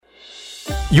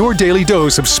your daily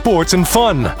dose of sports and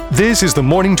fun. This is the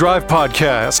Morning Drive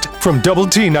Podcast from Double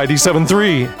T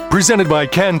 97.3, presented by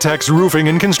Cantex Roofing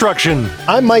and Construction.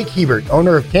 I'm Mike Hebert,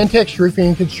 owner of Cantex Roofing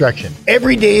and Construction.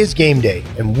 Every day is game day,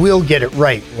 and we'll get it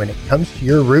right when it comes to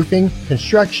your roofing,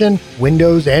 construction,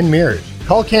 windows, and mirrors.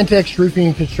 Call Cantex Roofing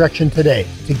and Construction today.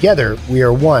 Together, we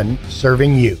are one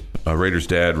serving you. Raiders'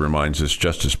 dad reminds us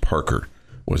Justice Parker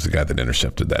was the guy that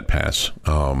intercepted that pass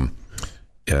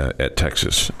at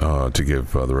Texas to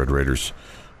give the Red Raiders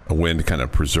a win to kind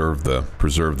of preserve the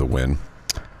win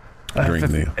during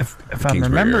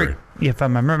if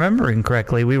I'm remembering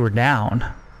correctly, we were down,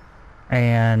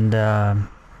 and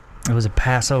it was a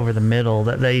pass over the middle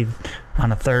that they,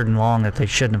 on a 3rd and long, that they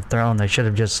shouldn't have thrown. They should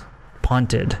have just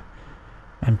punted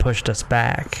and pushed us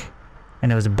back,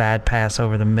 and it was a bad pass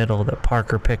over the middle that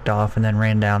Parker picked off and then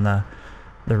ran down the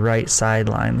right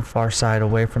sideline, the far side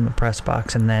away from the press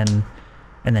box, and then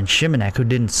Shimanek, who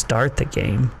didn't start the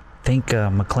game. I think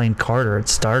McLean Carter had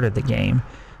started the game.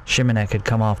 Shimanek had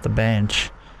come off the bench,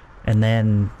 and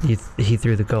then he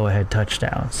threw the go-ahead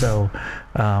touchdown. So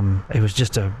it was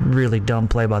just a really dumb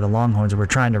play by the Longhorns. We're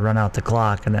trying to run out the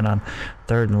clock, and then on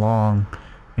 3rd and long,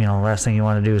 the last thing you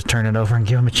want to do is turn it over and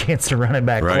give them a chance to run it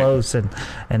back close. And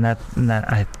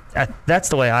that's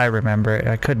the way I remember it.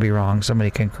 I could be wrong. Somebody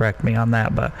can correct me on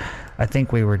that, but I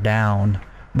think we were down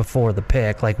before the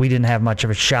pick. Like, we didn't have much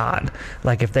of a shot.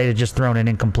 Like, if they had just thrown an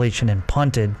incompletion and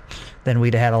punted, then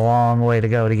we'd have had a long way to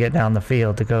go to get down the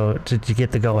field to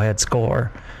get the go-ahead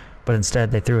score. But instead,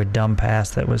 they threw a dumb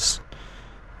pass that was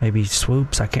maybe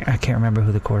Swoops. I can't remember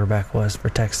who the quarterback was for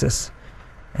Texas.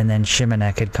 And then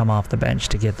Shimanek had come off the bench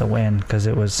to get the win because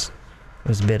it was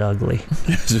a bit ugly.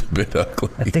 It was a bit ugly.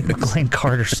 I think McLean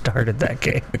Carter started that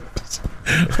game.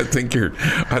 I think you're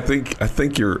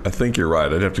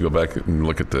right. I'd have to go back and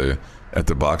look at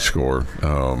the box score.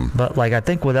 But I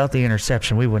think without the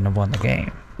interception, we wouldn't have won the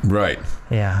game. Right.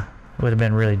 Yeah, it would have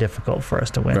been really difficult for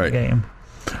us to win the game.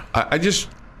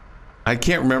 I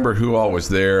can't remember who all was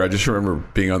there. I just remember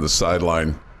being on the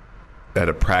sideline at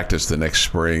a practice the next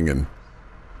spring,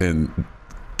 and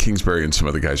Kingsbury and some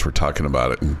other guys were talking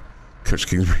about it, and Coach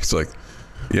Kingsbury's like,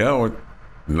 yeah, well,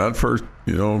 not for,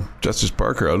 Justice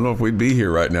Parker. I don't know if we'd be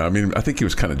here right now. I mean, I think he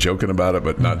was kind of joking about it,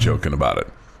 but not joking about it.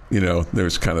 There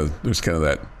was kind of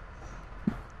that,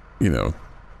 the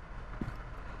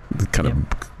kind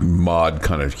of mod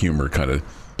kind of humor kind of.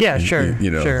 Yeah, sure.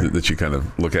 Sure. That you kind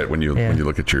of look at when you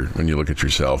look at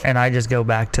yourself. And I just go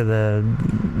back to the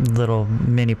little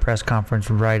mini press conference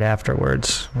right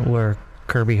afterwards where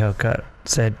Kirby Hocutt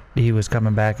said he was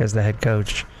coming back as the head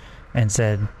coach, and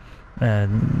said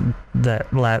that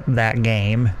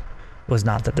game was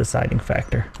not the deciding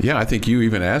factor. Yeah, I think you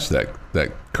even asked that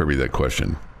Kirby that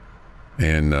question,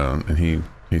 and he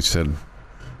said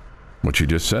what you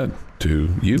just said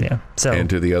to you and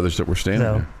to the others that were standing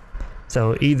there.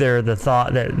 So either the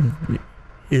thought that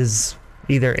is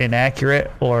either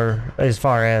inaccurate, or as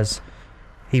far as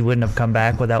he wouldn't have come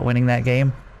back without winning that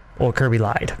game, or Kirby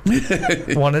lied.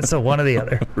 One or the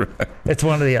other. Right. It's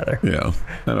one or the other. Yeah.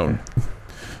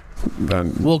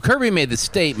 Well, Kirby made the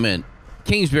statement.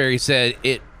 Kingsbury said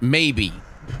it may be,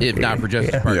 if not for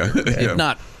Justice Parker. If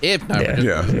not for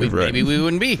Justice, maybe we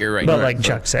wouldn't be here right now. But like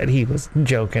Chuck said, he was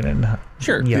joking and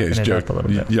yucking it up a little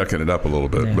bit. Yucking it up a little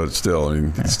bit, but still, I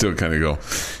mean, still kind of go,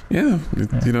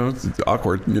 it's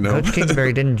awkward, Coach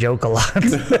Kingsbury didn't joke a lot.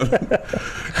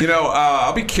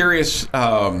 I'll be curious.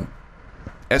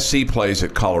 SC plays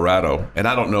at Colorado, and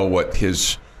I don't know what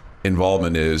his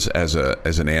involvement is as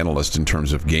an analyst in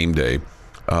terms of game day,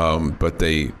 but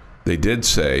they did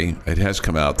say, it has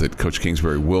come out, that Coach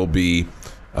Kingsbury will be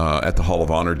at the Hall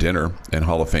of Honor dinner and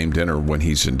Hall of Fame dinner when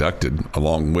he's inducted,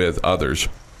 along with others.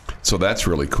 So that's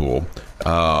really cool.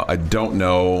 I don't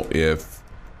know if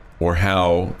or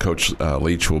how Coach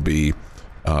Leach will be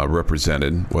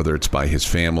represented, whether it's by his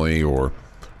family or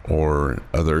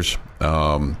others.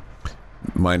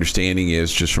 My understanding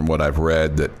is, just from what I've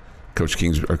read, that Coach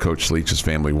Leach's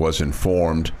family was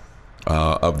informed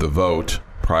of the vote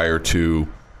prior to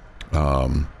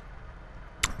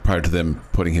them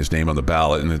putting his name on the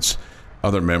ballot, and it's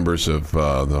other members of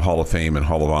the Hall of Fame and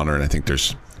Hall of Honor, and I think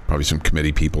there's probably some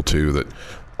committee people too that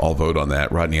all vote on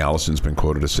that. Rodney Allison's been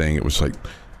quoted as saying it was like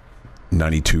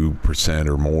 92%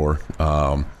 or more.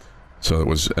 So it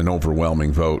was an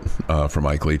overwhelming vote for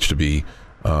Mike Leach to be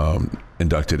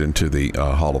inducted into the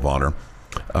Hall of Honor.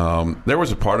 There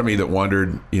was a part of me that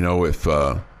wondered, if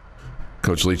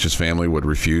Coach Leach's family would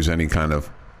refuse any kind of,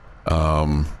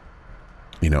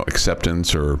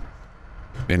 acceptance or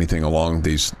anything along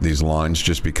these lines,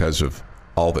 just because of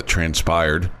all that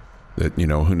transpired. That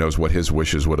who knows what his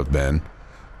wishes would have been.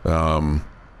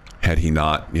 had he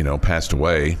not, passed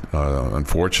away,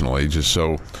 unfortunately. Just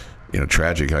so,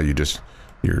 tragic how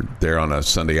you're there on a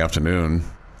Sunday afternoon,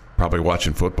 probably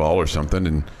watching football or something,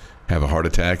 and have a heart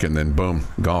attack, and then boom,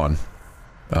 gone.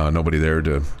 Nobody there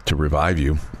to revive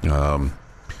you.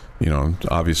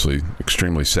 Obviously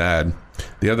extremely sad.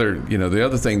 The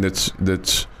other thing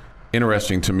that's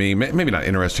interesting to me, maybe not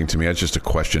interesting to me, it's just a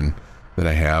question that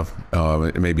I have.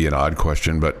 It may be an odd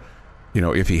question, but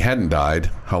if he hadn't died,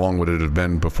 how long would it have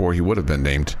been before he would have been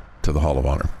named to the Hall of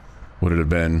Honor? Would it have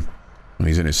been when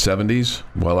he's in his 70s,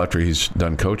 well after he's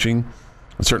done coaching?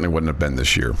 It certainly wouldn't have been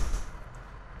this year.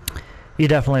 You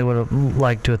definitely would have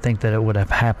liked to think that it would have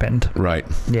happened. Right.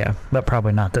 Yeah, but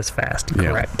probably not this fast.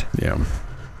 Correct. Yeah.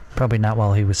 Probably not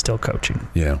while he was still coaching.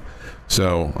 Yeah.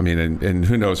 So, and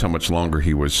who knows how much longer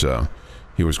he was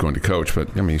going to coach, but,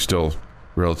 he's still a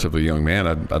relatively young man.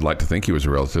 I'd like to think he was a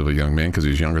relatively young man because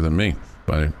he's younger than me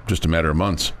by just a matter of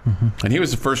months. Mm-hmm. And he was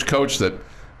the first coach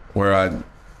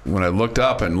when I looked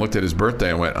up and looked at his birthday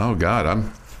and went, oh, God,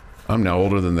 I'm now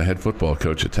older than the head football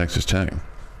coach at Texas Tech.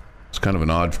 It's kind of an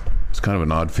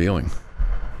odd feeling.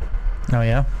 Oh,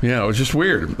 yeah? Yeah, it was just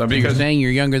weird. Because you're saying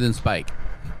you're younger than Spike.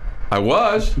 I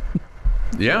was.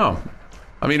 Yeah.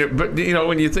 But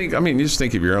when you think, you just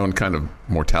think of your own kind of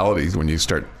mortalities when you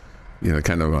start,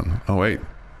 kind of going, oh, wait,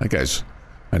 that guy's,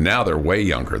 and now they're way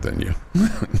younger than you.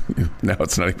 Now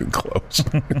it's not even close.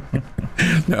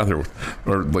 Now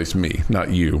or at least me,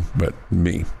 not you, but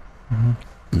me.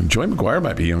 Mm-hmm. Joey McGuire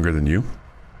might be younger than you.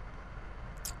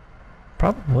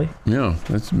 Probably. Yeah.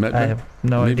 I have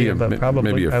no idea, but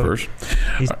probably. Maybe a first.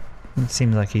 It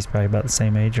seems like he's probably about the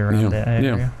same age around that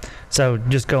area. Yeah. So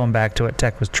just going back to it,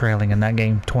 Tech was trailing in that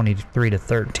game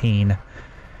 23-13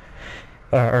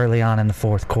 early on in the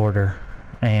fourth quarter,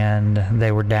 and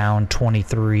they were down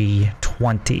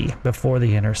 23-20 before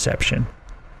the interception.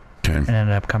 Okay. And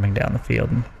ended up coming down the field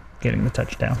and getting the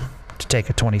touchdown to take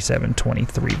a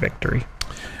 27-23 victory.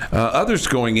 Others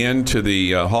going into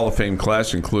the Hall of Fame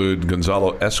class include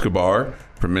Gonzalo Escobar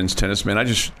from men's tennis. Man,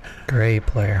 great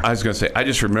player. I was going to say, I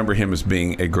just remember him as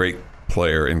being a great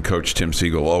player, and Coach Tim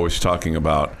Siegel always talking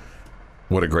about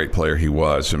what a great player he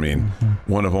was.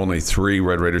 One of only 3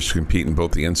 Red Raiders to compete in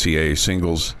both the NCAA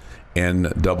singles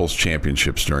and doubles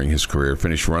championships during his career.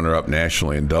 Finished runner-up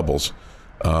nationally in doubles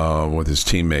with his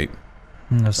teammate.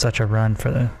 It was such a run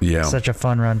such a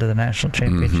fun run to the national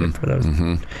championship for those.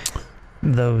 Mm-hmm.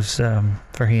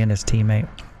 For he and his teammate.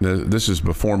 This is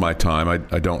before my time.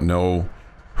 I don't know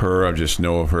her. I just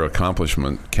know of her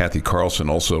accomplishment. Kathy Carlson,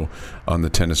 also on the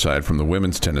tennis side from the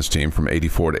women's tennis team from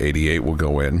 84 to 88, will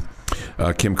go in.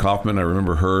 Kim Kaufman, I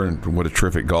remember her and what a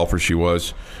terrific golfer she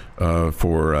was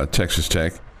for Texas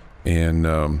Tech.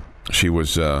 And she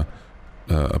was a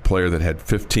player that had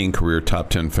 15 career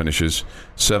top 10 finishes,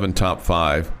 7 top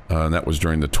 5, and that was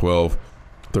during the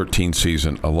 12-13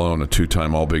 season alone, a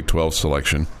 2-time All-Big 12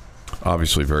 selection.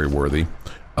 Obviously very worthy.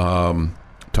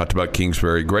 Talked about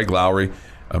Kingsbury. Greg Lowry,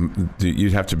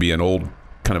 you'd have to be an old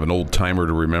timer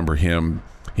to remember him.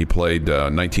 He played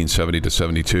 1970 to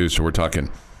 72, so we're talking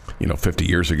 50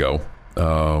 years ago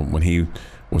when he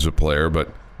was a player.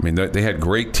 But they had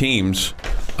great teams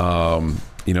in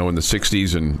the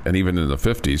 60s and even in the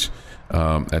 50s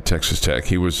at Texas Tech.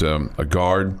 He was a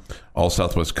guard, all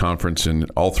Southwest Conference in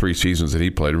all 3 seasons that he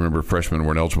played. Remember, freshmen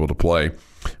weren't eligible to play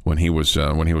when he was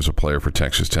a player for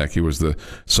Texas Tech. He was the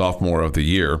sophomore of the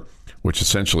year, which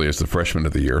essentially is the freshman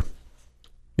of the year,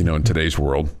 in today's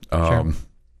world. Sure.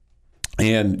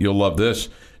 And you'll love this,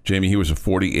 Jamie. He was a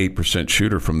 48%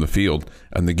 shooter from the field,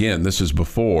 and again, this is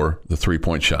before the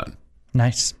 3-point shot.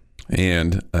 Nice.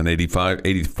 And an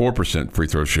 84% free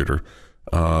throw shooter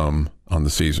on the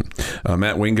season.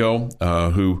 Matt Wingo,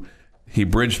 who he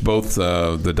bridged both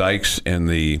the Dykes and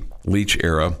the Leach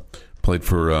era, played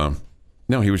for.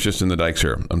 No, he was just in the Dykes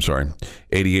era. I'm sorry,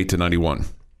 88 to 91.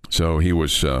 So he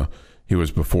was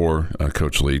before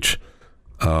Coach Leach,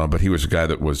 but he was a guy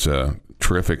that was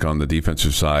terrific on the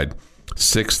defensive side.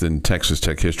 6th in Texas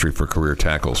Tech history for career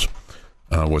tackles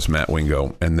was Matt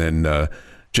Wingo, and then.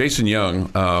 Jason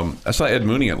Young, I saw Ed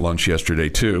Mooney at lunch yesterday,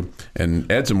 too, and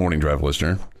Ed's a Morning Drive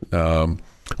listener when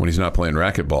he's not playing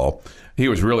racquetball. He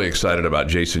was really excited about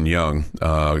Jason Young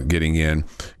getting in,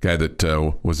 guy that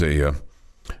was an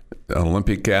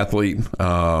Olympic athlete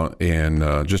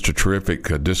and just a terrific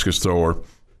discus thrower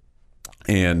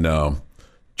and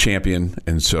champion,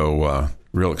 and so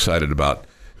real excited about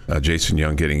Jason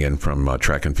Young getting in from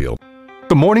track and field.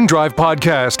 The Morning Drive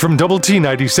podcast from Double T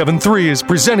 97.3 is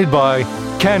presented by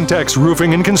Cantex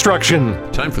Roofing and Construction.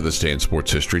 Time for this day in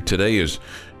sports history. Today is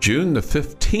June the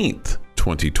 15th,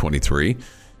 2023.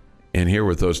 And here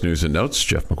with those news and notes,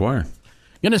 Jeff McGuire.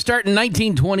 Going to start in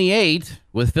 1928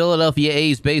 with Philadelphia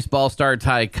A's baseball star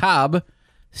Ty Cobb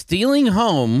stealing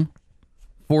home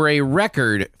for a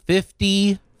record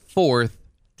 54th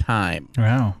time.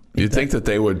 Wow. You'd think that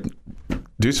they would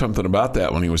do something about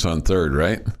that when he was on third,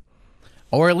 right?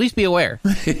 Or at least be aware.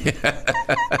 Hey,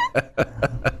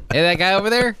 that guy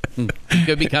over there? He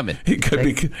could be coming. He could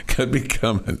be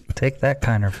coming. Take that,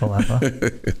 Kiner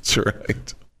Falefa. That's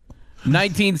right.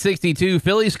 1962,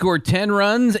 Philly scored 10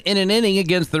 runs in an inning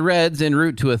against the Reds en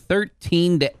route to a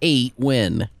 13-8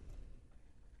 win.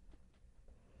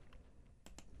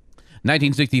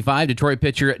 1965, Detroit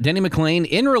pitcher Denny McLain,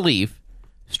 in relief,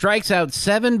 strikes out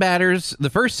the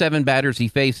first 7 batters he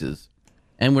faces,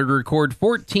 and would record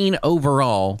 14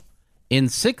 overall in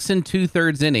 6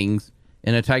 2/3 innings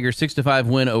in a Tiger 6-5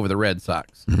 win over the Red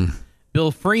Sox. Mm-hmm. Bill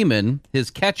Freeman,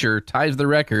 his catcher, ties the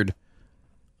record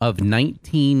of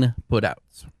 19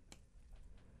 putouts.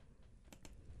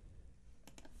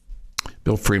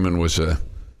 Bill Freeman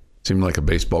seemed like a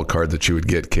baseball card that you would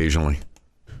get occasionally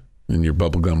in your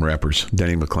bubblegum wrappers.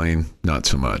 Denny McLain, not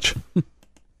so much.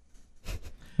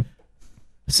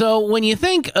 So when you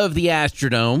think of the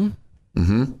Astrodome,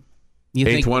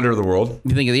 Eighth wonder of the world.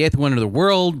 You think of the eighth wonder of the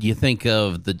world. You think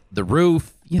of the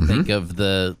roof. You think of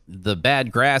the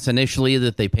bad grass initially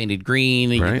that they painted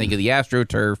green. And you think of the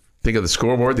AstroTurf. Think of the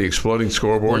scoreboard, the exploding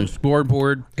scoreboard.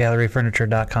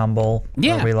 GalleryFurniture.com bowl.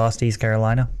 Yeah. Where we lost East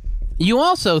Carolina. You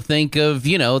also think of,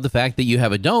 the fact that you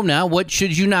have a dome now. What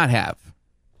should you not have?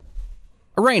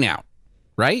 A rainout,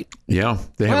 right? Yeah.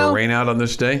 They have a rainout on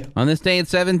this day? On this day in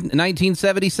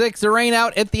 1976, a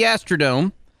rainout at the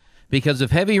Astrodome because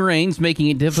of heavy rains making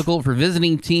it difficult for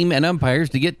visiting team and umpires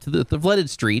to get to the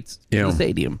flooded streets of the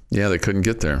stadium. Yeah, they couldn't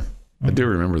get there. I do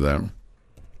remember that.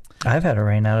 I've had a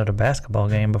rain out at a basketball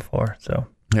game before, so.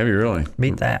 Have you really?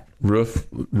 Beat that. Roof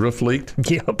leaked?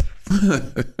 Yep.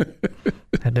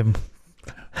 Had to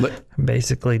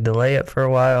basically delay it for a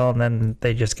while, and then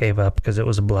they just gave up because it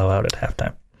was a blowout at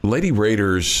halftime. Lady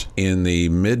Raiders in the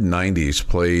mid-'90s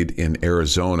played in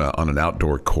Arizona on an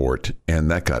outdoor court,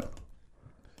 and that got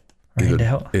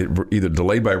either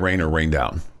delayed by rain or rained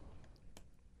out.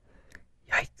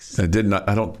 Yikes.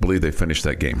 I don't believe they finished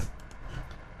that game.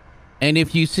 And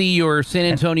if you see your San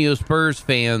Antonio Spurs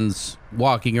fans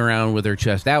walking around with their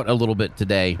chest out a little bit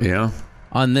today,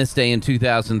 on this day in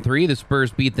 2003, the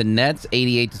Spurs beat the Nets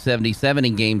 88-77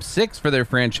 in Game 6 for their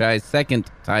franchise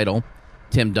second title.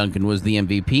 Tim Duncan was the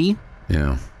MVP.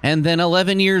 Yeah. And then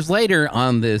 11 years later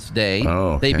on this day,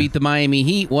 they beat the Miami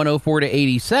Heat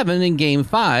 104-87 in Game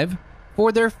 5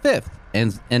 for their fifth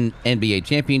NBA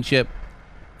championship.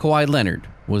 Kawhi Leonard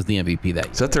was the MVP that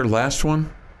year. Is that their last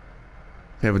one?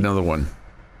 They have another one.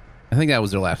 I think that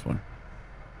was their last one.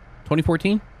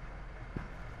 2014?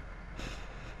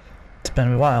 It's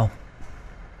been a while.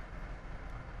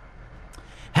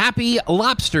 Happy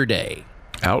Lobster Day.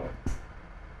 Out.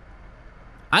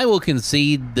 I will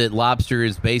concede that lobster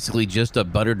is basically just a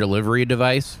butter delivery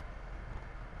device,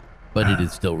 but it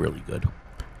is still really good.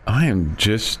 I am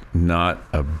just not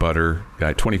a butter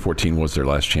guy. 2014 was their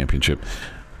last championship.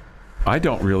 I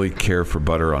don't really care for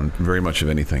butter on very much of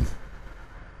anything.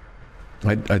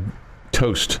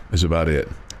 Toast is about it.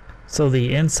 So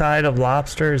the inside of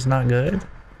lobster is not good?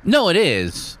 No, it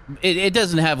is. It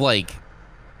doesn't have like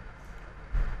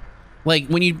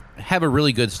when you have a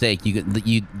really good steak,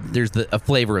 there's a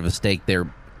flavor of a steak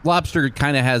there. Lobster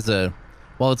kind of has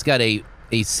it's got a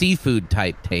seafood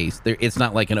type taste. It's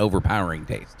not like an overpowering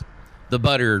taste. The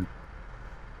butter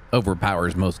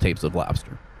overpowers most tapes of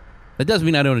lobster. That doesn't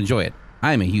mean I don't enjoy it.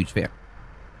 I am a huge fan.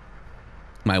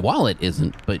 My wallet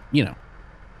isn't, but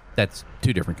that's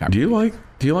two different conversations.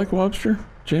 Do you like lobster,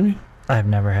 Jamie? I've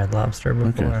never had lobster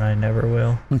before, and I never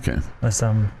will. Okay. Unless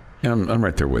I'm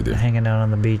right there with you. Hanging out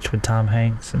on the beach with Tom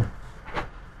Hanks, and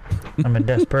I'm in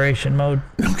desperation mode.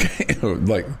 Okay.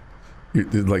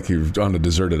 like you're on a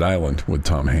deserted island with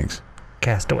Tom Hanks.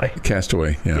 Castaway.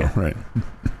 Yeah, right.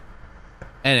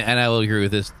 And I will agree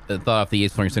with this thought off the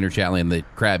Yates Flooring Center chat line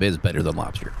that crab is better than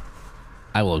lobster.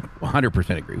 I will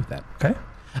 100% agree with that. Okay.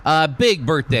 Big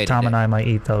birthday Tom today. and I might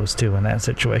eat those too in that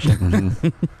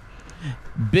situation.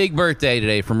 Big birthday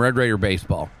today from Red Raider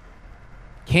Baseball.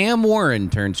 Cam Warren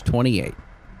turns 28.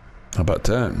 How about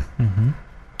that? Mm-hmm.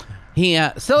 He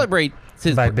celebrates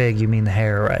his... By big, you mean the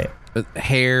hair, right?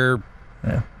 Hair,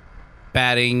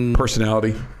 batting...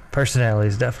 Personality. Personality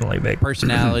is definitely big.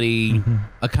 Personality,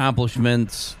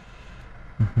 accomplishments.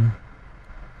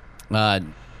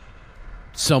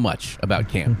 So much about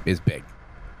Cam is big.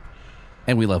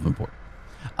 And we love him for it.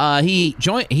 He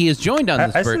is joined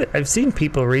on this... I've seen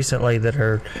people recently that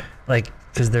are like...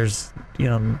 Because there's,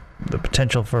 the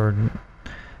potential for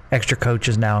extra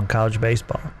coaches now in college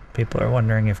baseball. People are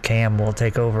wondering if Cam will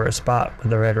take over a spot with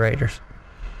the Red Raiders.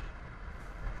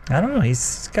 I don't know.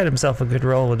 He's got himself a good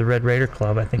role with the Red Raider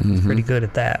Club. I think he's pretty good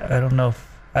at that. I don't know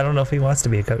if he wants to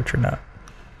be a coach or not.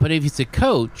 But if he's a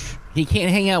coach, he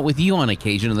can't hang out with you on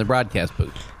occasion in the broadcast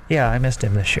booth. Yeah, I missed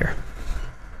him this year.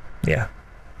 Yeah.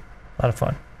 A lot of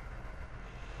fun.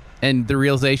 And the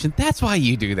realization, that's why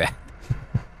you do that.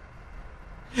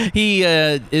 He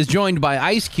is joined by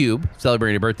Ice Cube,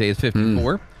 celebrating a birthday is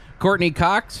 54. Courtney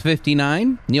Cox,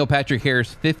 59. Neil Patrick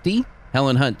Harris, 50.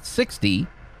 Helen Hunt, 60.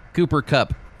 Cooper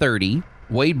Kupp, 30.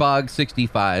 Wade Boggs,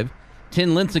 65.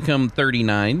 Tim Lincecum,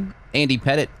 39. Andy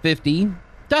Pettit, 50.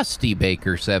 Dusty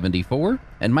Baker, 74.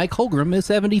 And Mike Holmgren is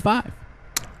 75.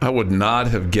 I would not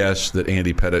have guessed that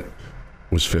Andy Pettit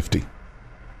was 50.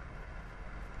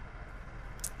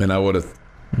 And I would have,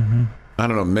 I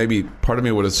don't know, maybe part of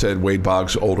me would have said Wade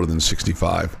Boggs older than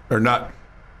 65. Or not.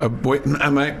 I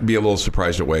might be a little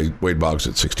surprised at Wade Boggs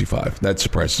at 65. That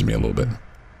surprises me a little bit.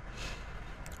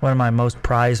 One of my most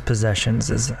prized possessions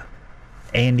is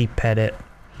Andy Pettit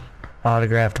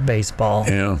autographed baseball.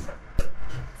 Yeah.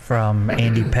 From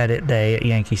Andy Pettit Day at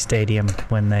Yankee Stadium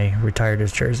when they retired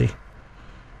his jersey.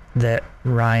 That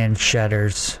Ryan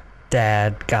Shedder's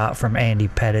dad got from Andy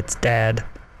Pettit's dad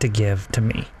to give to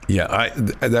me. Yeah,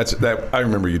 I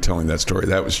remember you telling that story.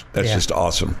 That's just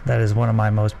awesome. That is one of my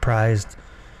most prized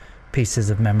pieces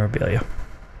of memorabilia.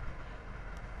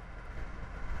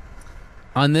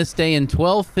 On this day in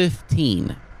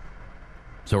 1215,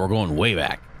 so we're going way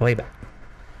back. Way back.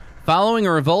 Following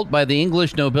a revolt by the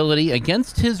English nobility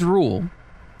against his rule,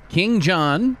 King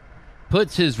John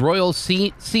puts his royal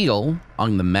seal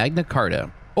on the Magna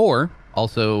Carta, or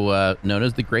also known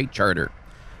as the Great Charter.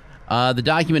 The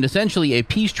document, essentially a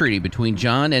peace treaty between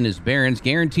John and his barons,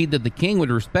 guaranteed that the king would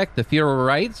respect the feudal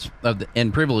rights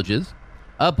and privileges,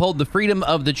 uphold the freedom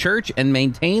of the church, and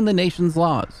maintain the nation's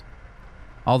laws.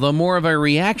 Although more of a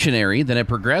reactionary than a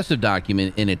progressive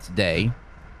document in its day,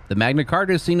 the Magna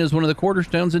Carta is seen as one of the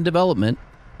cornerstones in development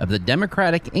of the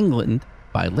democratic England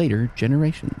by later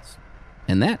generations.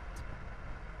 And that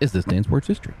is this day in sports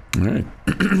history. All right.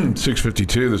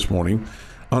 6:52 this morning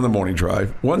on the morning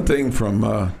drive. One thing from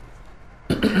one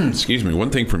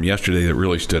thing from yesterday that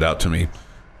really stood out to me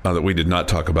that we did not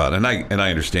talk about, and I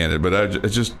understand it, but I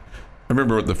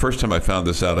remember the first time I found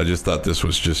this out, I just thought this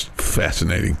was just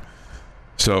fascinating.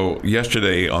 So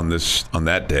yesterday on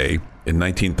that day in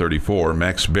 1934,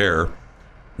 Max Baer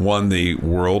won the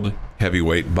world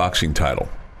heavyweight boxing title.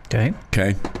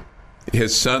 Okay.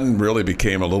 His son really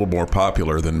became a little more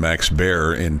popular than Max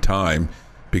Baer in time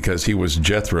because he was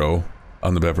Jethro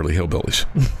on the Beverly Hillbillies.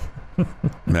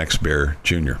 Max Baer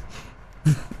Jr.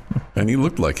 And he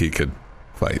looked like he could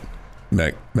fight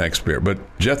Max Baer. But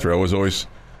Jethro was always,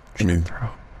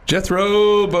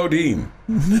 Jethro Bodine.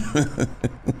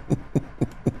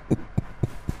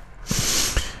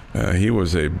 He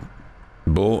was a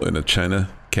bull in a china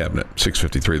cabinet.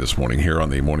 6:53 this morning here on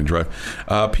the Morning Drive.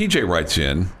 PJ writes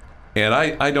in, and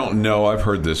I don't know. I've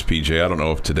heard this, PJ. I don't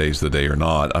know if today's the day or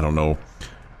not. I don't know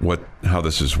how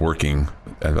this is working.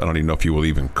 I don't even know if you will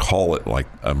even call it like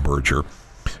a merger.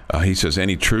 He says,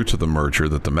 any truth to the merger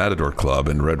that the Matador Club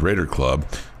and Red Raider Club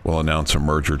will announce a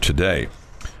merger today?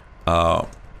 I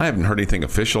haven't heard anything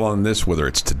official on this, whether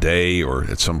it's today or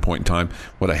at some point in time.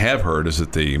 What I have heard is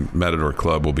that the Matador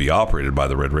Club will be operated by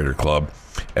the Red Raider Club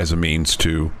as a means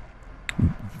to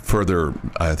further,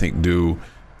 I think,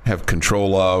 have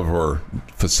control of or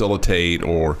facilitate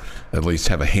or at least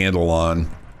have a handle on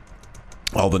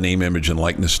all the name, image, and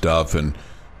likeness stuff and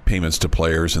payments to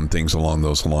players and things along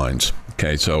those lines.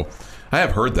 Okay, so I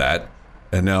have heard that,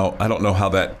 and now I don't know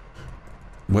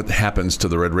what happens to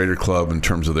the Red Raider Club in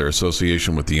terms of their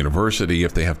association with the university,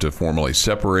 if they have to formally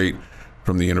separate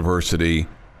from the university,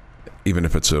 even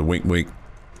if it's a wink-wink,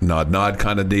 nod-nod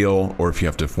kind of deal, or if you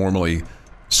have to formally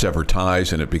sever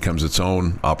ties and it becomes its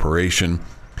own operation.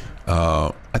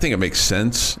 I think it makes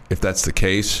sense if that's the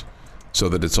case, so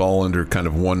that it's all under kind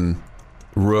of one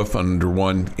roof, under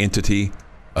one entity,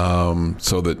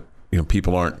 so that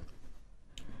people aren't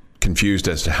confused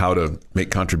as to how to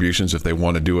make contributions if they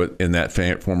want to do it in that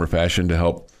form or fashion to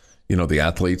help the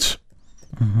athletes.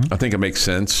 I think it makes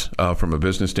sense from a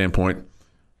business standpoint,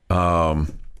 but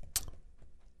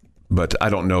I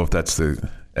don't know if that's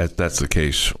the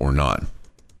case or not.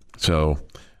 So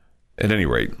at any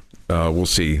rate, we'll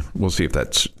see if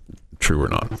that's true or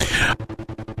not.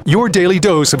 Your daily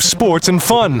dose of sports and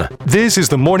fun. This is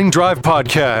the Morning Drive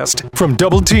Podcast from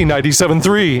Double T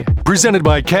 97.3, presented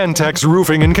by Cantex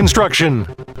Roofing and Construction.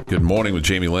 Good morning with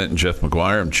Jamie Lent and Jeff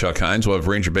McGuire. I'm Chuck Heinz. We'll have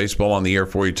Ranger Baseball on the air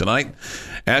for you tonight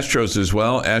Astros as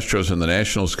well. Astros and the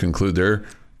Nationals conclude their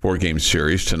 4-game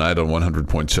series tonight on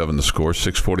 100.7 The Score,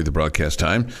 6:40 the broadcast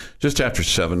time. Just after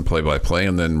 7, play-by-play.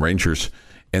 And then Rangers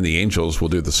and the Angels will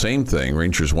do the same thing.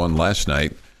 Rangers won last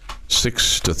night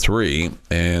 6-3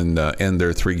 and end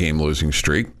their 3-game losing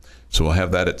streak. So we'll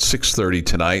have that at 6:30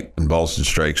 tonight, and Balls and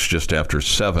Strikes just after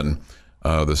 7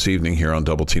 this evening here on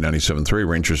Double T 97.3.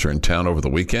 Rangers are in town over the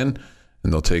weekend,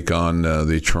 and they'll take on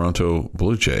the Toronto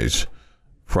Blue Jays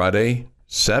Friday,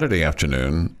 Saturday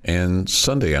afternoon, and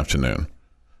Sunday afternoon.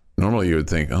 Normally you would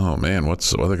think, oh man, what's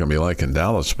the weather going to be like in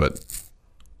Dallas? But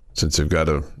since they've got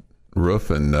a roof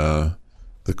and the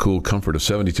cool comfort of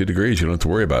 72 degrees, you don't have to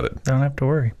worry about it. Don't have to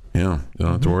worry. Yeah, you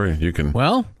don't have to worry. You can.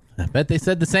 Well, I bet they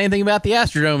said the same thing about the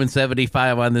Astrodome in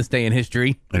 75 on this day in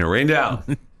history. And it rained out.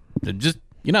 Just,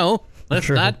 let's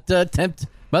not tempt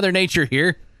Mother Nature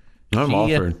here.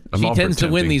 She tends to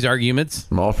win these arguments.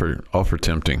 I'm all for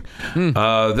tempting.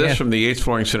 This from the Yates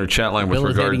Flooring Center chat line with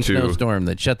regard to snowstorm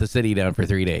that shut the city down for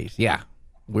 3 days. Yeah,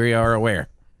 we are aware.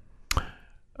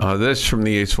 This from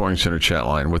the Yates Flooring Center chat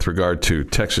line with regard to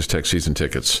Texas Tech season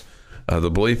tickets.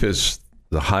 The belief is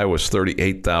the high was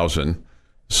 38,000.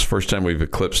 It's the first time we've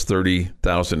eclipsed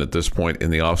 30,000 at this point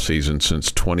in the offseason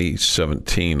since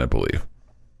 2017, I believe.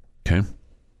 Okay.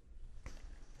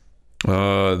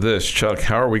 This, Chuck,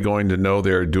 how are we going to know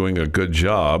they're doing a good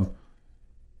job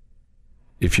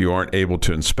if you aren't able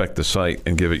to inspect the site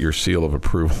and give it your seal of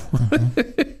approval?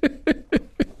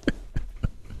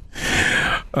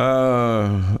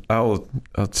 I'll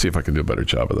see if I can do a better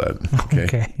job of that.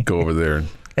 Okay. Go over there.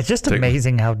 It's just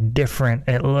amazing how different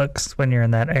it looks when you're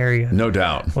in that area. No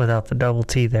doubt. Without the double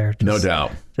T there. No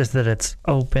doubt. Just that it's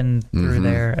open through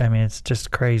there. I mean, it's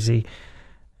just crazy.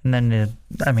 And then,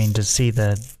 to see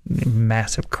the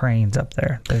massive cranes up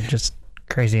there. They're just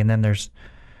crazy. And then there's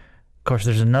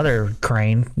another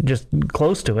crane just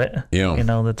close to it. Yeah.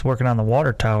 That's working on the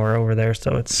water tower over there.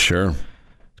 So it's sure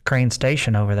crane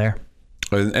station over there.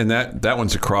 And that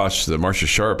one's across the Marcia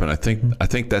Sharp, and I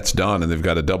think that's done. And they've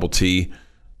got a double T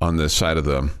on the side of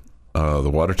the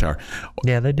water tower.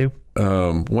 Yeah, they do.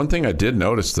 One thing I did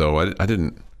notice though, I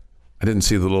didn't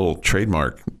see the little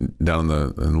trademark down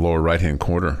in the lower right hand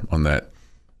corner on that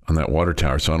water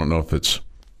tower. So I don't know if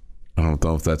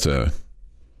that's a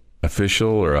official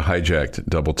or a hijacked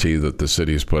double T that the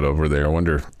city has put over there.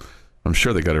 I'm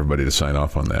sure they got everybody to sign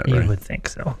off on that. You right? would think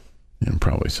so. Yeah,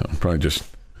 probably so. Probably just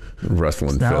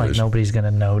rustling feathers. It's not feathers. like nobody's going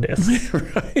to notice.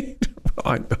 Right.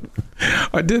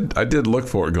 I did look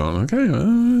for it going, okay,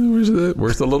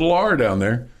 where's the little R down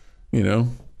there,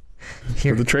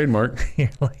 for the trademark.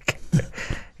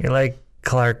 You're like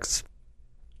Clark's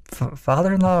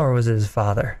father-in-law, or was it his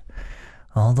father?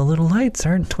 All the little lights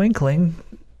aren't twinkling.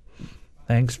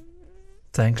 Thanks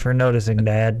for noticing,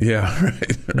 Dad. Yeah,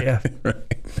 right. Yeah. Right.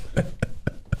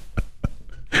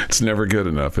 It's never good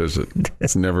enough, is it?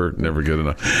 It's never good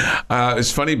enough.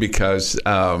 It's funny because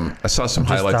I saw some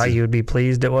highlights. I thought you would be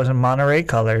pleased it wasn't Monterey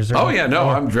colors.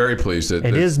 I'm very pleased.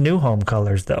 It is New Home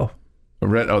colors, though.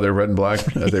 Red? Oh, they're red and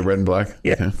black. Are they red and black?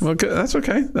 Yeah. Okay. Well, good. That's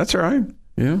okay. That's all right.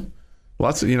 Yeah.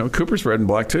 Lots of Cooper's red and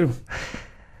black too.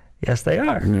 Yes, they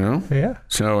are. Yeah.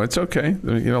 So it's okay.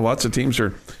 Lots of teams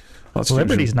are.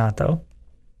 Liberty's not though.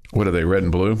 What are they? Red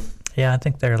and blue? Yeah, I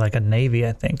think they're like a navy.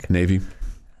 I think navy.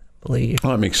 Believe.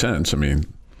 Well, that makes sense. I mean,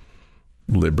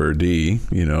 Liberty,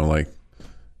 like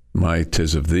my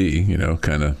 'tis of thee,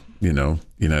 kind of,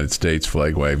 United States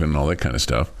flag waving, all that kind of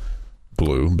stuff.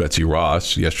 Blue. Betsy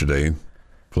Ross yesterday,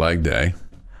 Flag Day.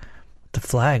 The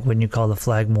flag, wouldn't you call the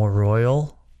flag more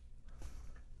royal?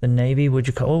 The Navy, what would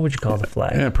you call the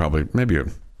flag? Yeah, probably. Maybe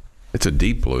it's a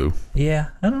deep blue. Yeah,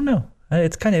 I don't know.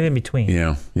 It's kind of in between.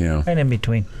 Yeah. Kind of in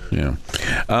between. Yeah.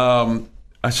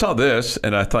 I saw this,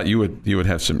 and I thought you would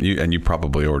have some, and you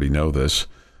probably already know this.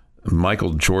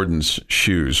 Michael Jordan's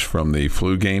shoes from the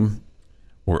flu game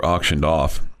were auctioned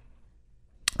off,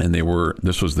 and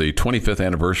this was the 25th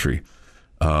anniversary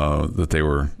that they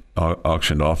were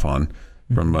auctioned off on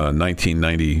from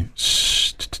 1990.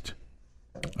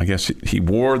 I guess he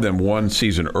wore them one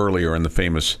season earlier in the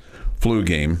famous flu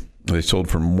game. They sold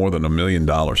for more than $1 million.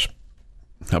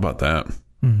 How about that?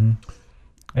 Mm-hmm.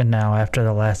 And now, after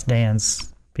The Last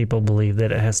Dance, people believe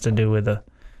that it has to do with a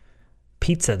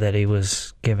pizza that he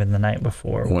was given the night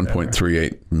before.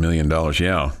 $1.38 million.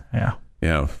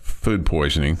 Yeah. Food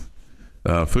poisoning.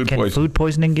 Can food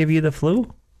poisoning give you the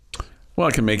flu? Well,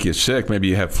 it can make you sick. Maybe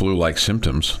you have flu-like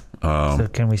symptoms. So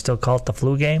can we still call it the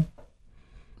flu game?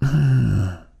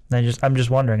 I'm just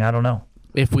wondering. I don't know.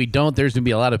 If we don't, there's going to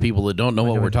be a lot of people that don't know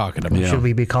what we're talking about. Yeah. Should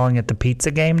we be calling it the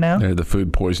pizza game now? The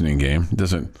food poisoning game.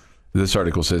 This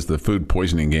article says the food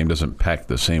poisoning game doesn't pack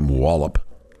the same wallop,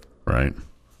 right?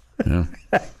 Yeah,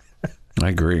 I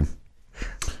agree.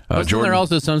 Wasn't there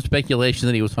also some speculation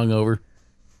that he was hungover?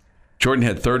 Jordan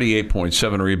had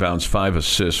 38.7 rebounds, 5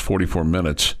 assists, 44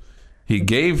 minutes. He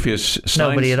gave his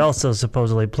No, but he had also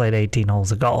supposedly played 18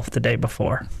 holes of golf the day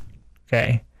before.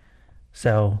 Okay,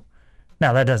 so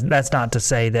now that's not to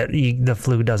say that the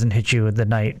flu doesn't hit you the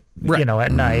night, right.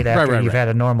 At night after you've had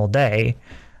a normal day,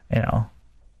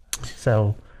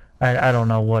 So I don't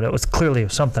know what it was. Clearly,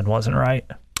 something wasn't right.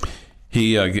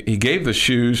 He gave the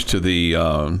shoes to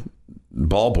the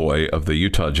ball boy of the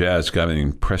Utah Jazz, a guy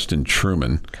named Preston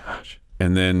Truman. Gosh.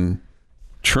 And then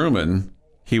Truman,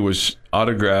 he was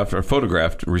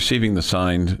photographed receiving the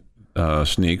signed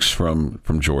sneaks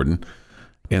from Jordan,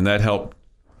 and that helped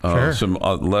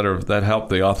that helped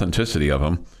the authenticity of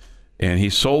them. And he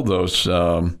sold those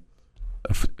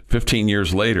 15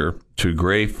 years later to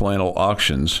Gray Flannel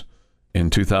Auctions in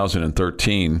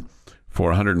 2013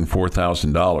 for $104,000,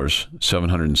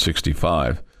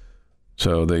 $765.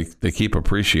 So they keep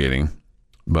appreciating.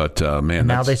 But man,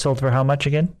 now they sold for how much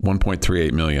again?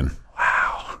 $1.38 million.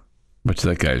 Wow. But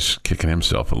that guy's kicking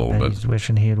himself a little bit. He's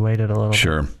wishing he had waited a little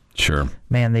bit. Sure.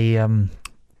 Man, the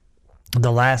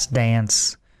Last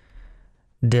Dance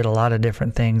did a lot of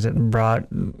different things that brought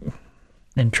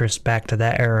interest back to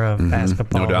that era of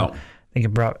basketball. No doubt. I think it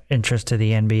brought interest to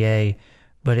the NBA,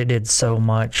 but it did so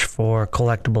much for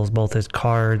collectibles, both his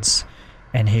cards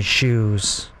and his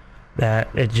shoes, that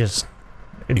it just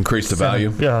increased the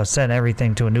value. Sent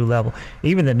everything to a new level.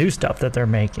 Even the new stuff that they're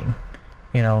making,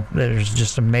 there's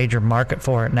just a major market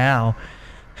for it now.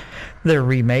 They're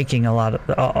remaking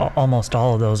almost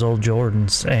all of those old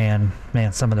Jordans, and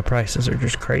man, some of the prices are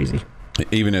just crazy.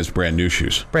 Even as brand new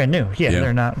shoes. Brand new, yeah.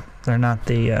 They're not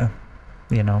the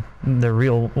the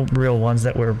real ones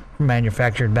that were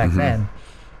manufactured back then.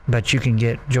 But you can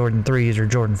get Jordan 3s or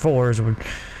Jordan 4s or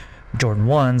Jordan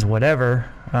 1s, whatever,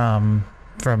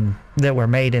 from that were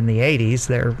made in the 80s.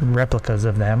 They're replicas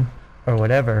of them or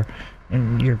whatever,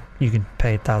 and you can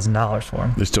pay $1,000 for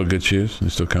them. They're still good shoes? They're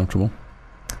still comfortable?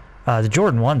 The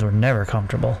Jordan 1s were never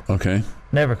comfortable. Okay.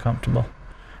 Never comfortable.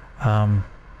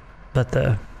 But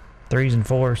the 3s and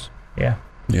 4s, yeah.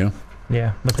 Yeah.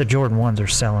 Yeah, but the Jordan 1s are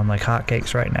selling like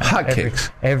hotcakes right now. Hotcakes.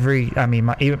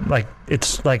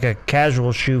 It's like a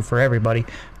casual shoe for everybody.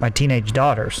 My teenage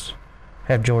daughters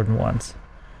have Jordan 1s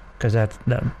because that's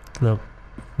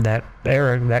that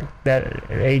era, that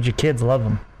age of kids love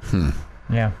them.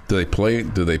 Yeah. Do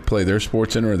they play their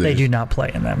sports in, or they do not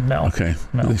play in them? No. Okay.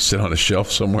 No. Do they sit on a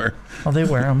shelf somewhere? Oh, they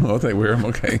wear them. Oh, they wear them.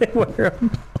 Okay. They wear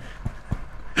them.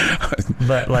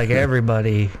 But like every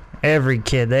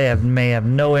kid, may have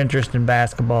no interest in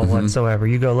basketball whatsoever.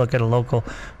 You go look at a local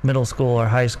middle school or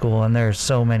high school, and there's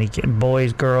so many kids,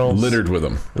 boys, girls, littered with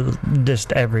them,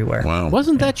 just everywhere. Wow!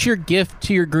 Wasn't that your gift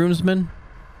to your groomsmen?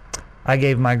 I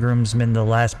gave my groomsmen the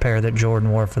last pair that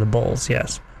Jordan wore for the Bulls.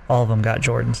 Yes, all of them got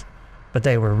Jordans, but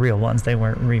they were real ones. They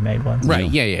weren't remade ones. Right?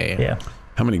 Yeah.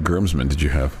 How many groomsmen did you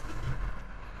have?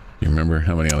 You remember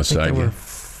how many on the side? There were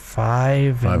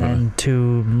five and then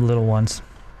 2 little ones.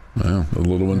 Wow, the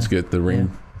little ones get the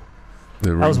ring.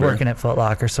 I was working at Foot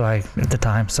Locker, so I got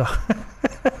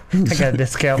a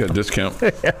discount. Got a discount.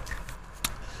 Yeah.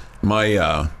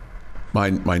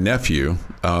 My nephew.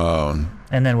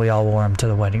 And then we all wore them to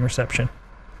the wedding reception.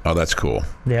 Oh, that's cool.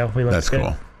 Yeah, we looked good.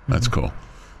 Cool. That's cool.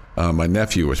 My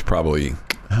nephew was probably,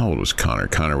 how old was Connor?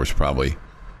 Connor was probably,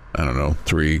 I don't know,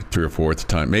 three or four at the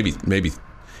time. Maybe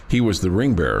he was the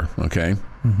ring bearer. Okay.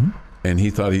 And he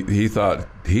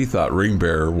thought ring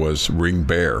bearer was ring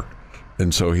bear,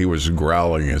 and so he was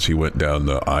growling as he went down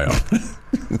the aisle.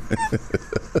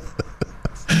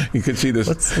 You could see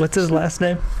this. What's his last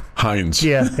name? Heinz.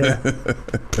 Yeah.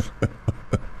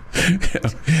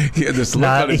 He had this look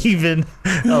not on his, even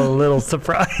a little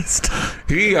surprised.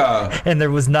 And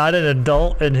there was not an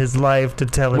adult in his life to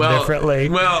tell him differently.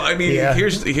 Well, I mean,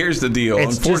 here's the deal.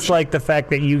 It's just like the fact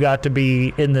that you got to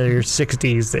be in your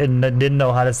 60s and didn't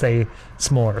know how to say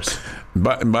s'mores.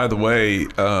 By the way,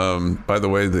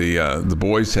 the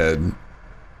boys had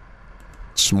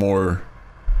s'mores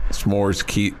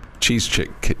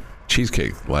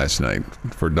cheesecake last night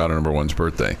for daughter number 1's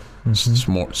birthday.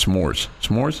 S'mores,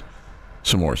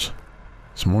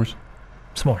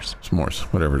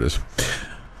 whatever it is.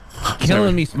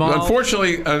 Killing me small.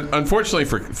 Unfortunately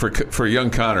for young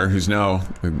Connor, who's now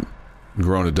a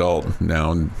grown adult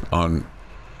now on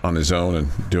his own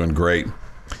and doing great,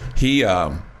 he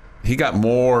got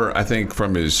more, I think,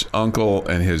 from his uncle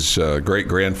and his great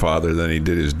grandfather than he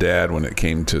did his dad when it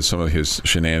came to some of his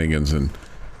shenanigans and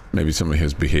maybe some of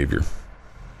his behavior.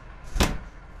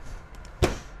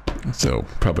 So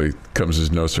probably comes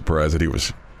as no surprise that he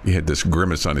was He had this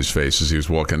grimace on his face as he was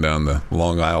walking down the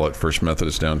long aisle at First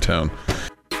Methodist downtown.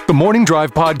 The Morning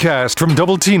Drive podcast from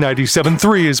Double T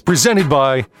 97.3 is presented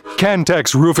by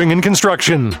Cantex Roofing and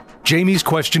Construction. Jamie's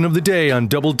question of the day on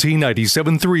Double T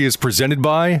 97.3 is presented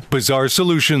by Bizarre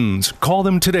Solutions. Call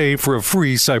them today for a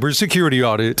free cybersecurity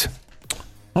audit.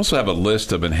 I also have a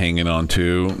list I've been hanging on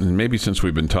to, and maybe since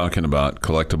we've been talking about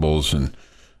collectibles and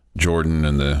Jordan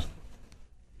and the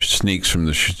sneaks from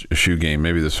the shoe game,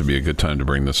 maybe this would be a good time to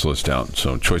bring this list out.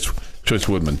 So Choice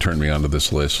Woodman turned me onto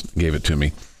this list, gave it to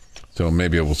me. So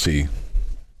maybe we'll see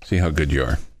how good you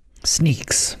are.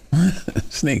 Sneaks.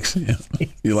 Sneaks. Yeah.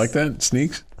 You like that?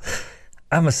 Sneaks?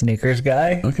 I'm a sneakers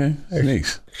guy. Okay.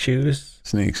 Sneaks. Shoes.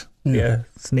 Sneaks. Yeah,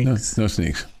 sneaks. No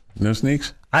sneaks. No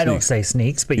sneaks? I don't say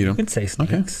sneaks, but you can say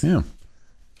sneaks. Okay. Yeah.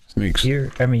 Sneaks.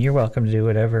 You're welcome to do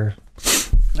whatever.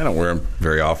 I don't wear them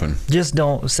very often. Just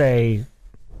don't say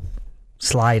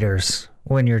sliders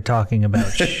when you're talking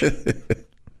about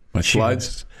My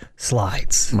slides?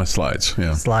 Slides. My slides,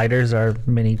 yeah. Sliders are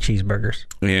mini cheeseburgers.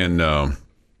 And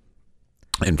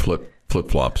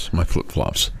flip-flops. My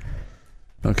flip-flops.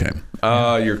 Okay.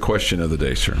 Your question of the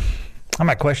day, sir.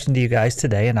 My question to you guys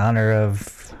today in honor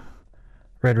of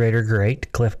Red Raider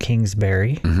great Kliff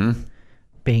Kingsbury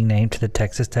being named to the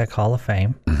Texas Tech Hall of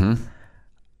Fame.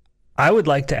 I would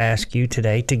like to ask you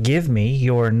today to give me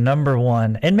your number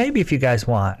one, and maybe if you guys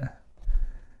want,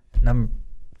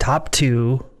 top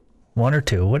two, one or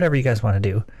two, whatever you guys want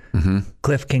to do.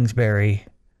 Kliff Kingsbury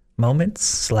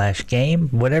moments / game,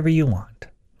 whatever you want.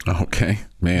 Okay,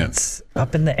 man. It's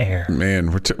up in the air.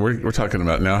 Man, we're talking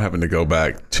about now having to go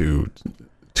back to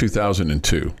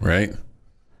 2002, right?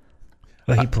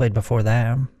 Well, he played before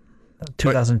that.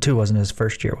 2002 wasn't his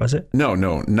first year, was it? No.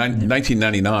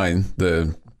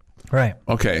 1999, Right.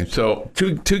 Okay, so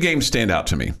two games stand out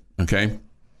to me, okay?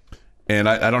 And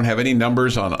I don't have any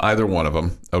numbers on either one of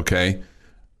them, okay?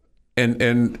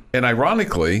 And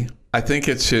ironically, I think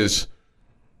it's his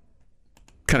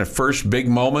kind of first big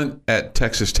moment at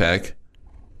Texas Tech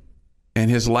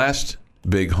and his last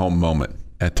big home moment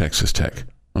at Texas Tech,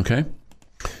 okay?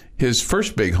 His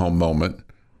first big home moment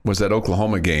was that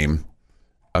Oklahoma game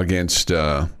against,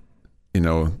 the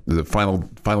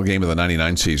final game of the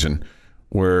 99 season,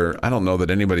 where I don't know that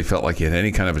anybody felt like he had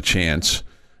any kind of a chance.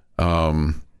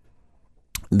 There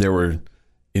were,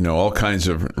 all kinds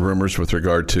of rumors with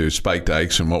regard to Spike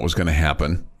Dykes and what was going to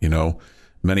happen.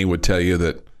 Many would tell you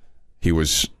that he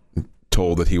was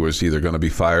told that he was either going to be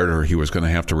fired or he was going to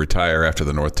have to retire after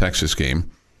the North Texas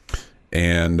game.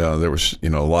 And there was, a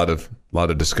lot of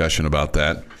discussion about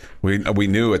that. We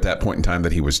knew at that point in time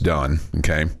that he was done,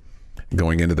 okay,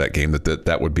 going into that game,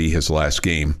 that would be his last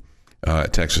game.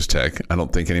 At Texas Tech. I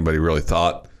don't think anybody really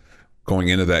thought going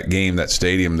into that game, that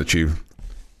stadium, it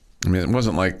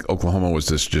wasn't like Oklahoma was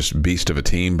this just beast of a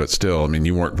team, but still,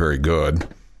 you weren't very good,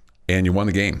 and you won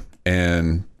the game.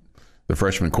 And the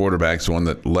freshman quarterback's the one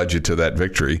that led you to that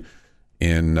victory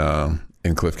in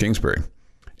Kliff Kingsbury.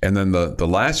 And then the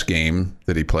last game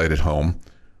that he played at home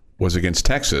was against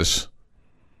Texas,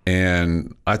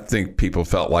 and I think people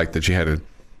felt like that you had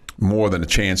more than a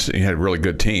chance. You had a really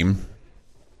good team.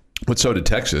 But so did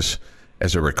Texas,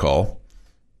 as I recall.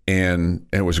 And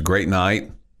it was a great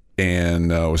night,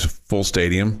 and it was a full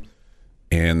stadium,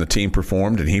 and the team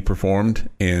performed, and he performed,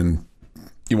 and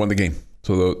you won the game.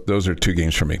 So those are two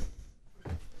games for me.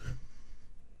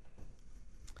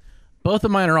 Both of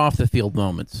mine are off-the-field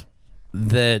moments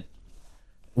that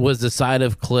was the side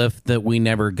of Kliff that we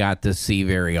never got to see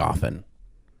very often.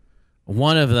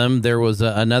 One of them, there was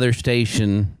another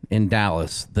station in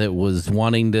Dallas that was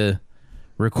wanting to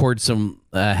record some,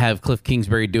 have Kliff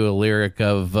Kingsbury do a lyric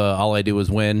of All I Do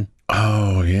Is Win.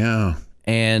 Oh, yeah.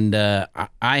 And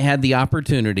I had the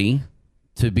opportunity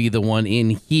to be the one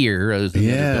in here, as in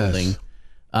the building,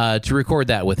 to record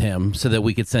that with him so that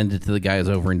we could send it to the guys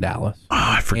over in Dallas. Oh,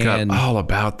 I forgot all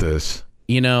about this.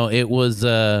 It was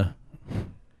going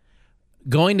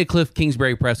to Kliff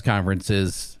Kingsbury press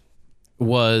conferences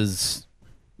was,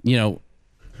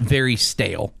 very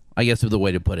stale, I guess is the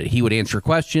way to put it. He would answer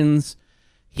questions.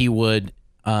 He would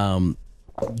go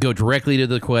directly to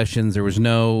the questions. There was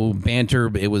no banter.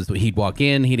 He'd walk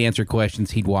in, he'd answer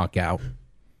questions, he'd walk out.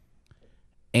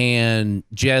 And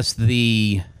just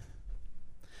the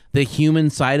human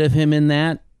side of him in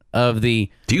that, do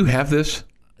you have this?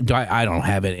 I don't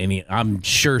have it I'm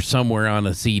sure somewhere on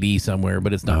a CD somewhere,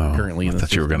 but it's not currently in the I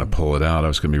thought you were going to pull it out. I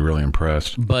was going to be really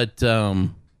impressed. But that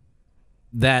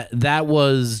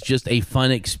was just a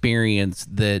fun experience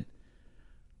that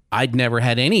I'd never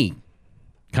had any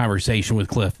conversation with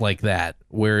Kliff like that,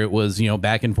 where it was,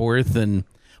 back and forth. And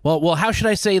well, how should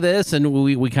I say this? And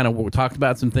we kind of talked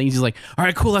about some things. He's like, all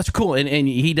right, cool, that's cool. And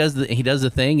he does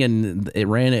the thing, and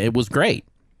it was great.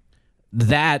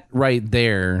 That right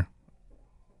there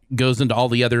goes into all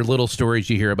the other little stories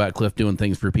you hear about Kliff doing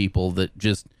things for people that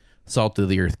just salt of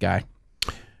the earth guy.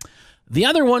 The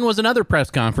other one was another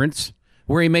press conference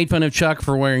where he made fun of Chuck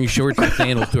for wearing shorts and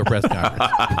sandals to a press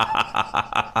conference.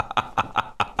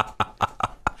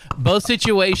 Both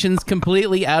situations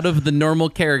completely out of the normal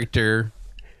character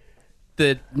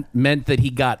that meant that he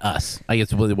got us, I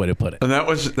guess is the way to put it. And that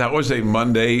was a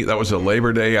Monday, that was a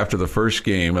Labor Day after the first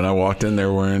game, and I walked in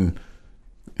there wearing,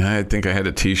 I think I had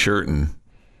a T-shirt and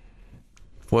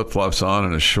flip-flops on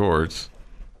and a shorts.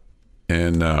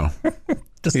 And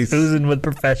just oozing with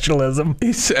professionalism.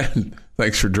 He said,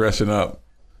 thanks for dressing up.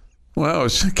 Well, it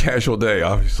was a casual day,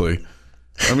 obviously.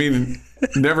 I mean,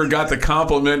 never got the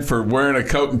compliment for wearing a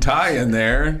coat and tie in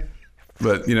there.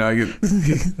 But, you know,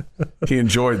 he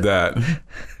enjoyed that.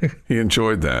 He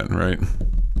enjoyed that, right?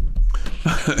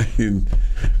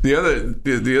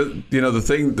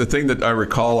 The thing that I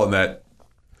recall on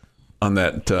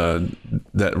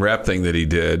that rap thing that he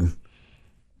did,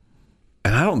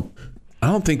 and I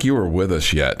don't think you were with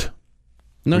us yet.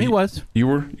 No, he was. You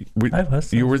were? I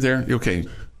was. You were there? Okay.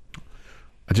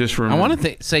 I just remember. I want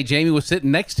to say Jamie was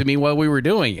sitting next to me while we were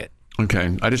doing it.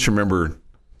 Okay. I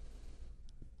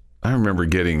remember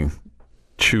getting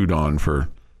chewed on for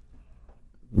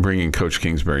bringing Coach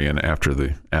Kingsbury in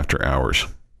after hours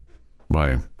by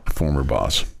a former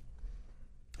boss.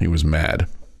 He was mad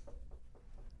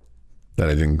that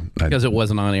I didn't. Because it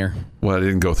wasn't on air. Well, I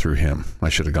didn't go through him. I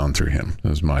should have gone through him. It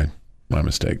was my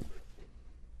mistake.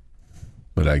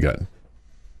 But I got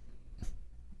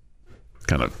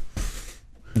kind of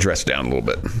dressed down a little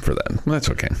bit for that. Well, that's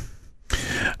okay.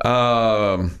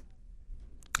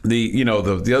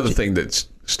 The other thing that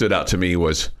stood out to me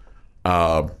was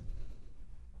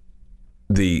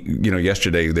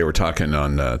yesterday they were talking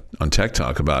on Tech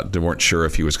Talk about they weren't sure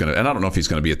if he was going to, and I don't know if he's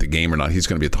going to be at the game or not. He's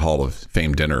going to be at the Hall of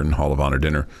Fame dinner and Hall of Honor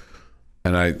dinner.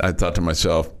 And I thought to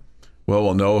myself, well,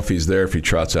 we'll know if he's there if he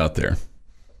trots out there.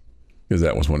 Because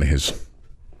that was one of his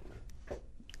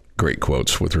great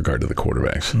quotes with regard to the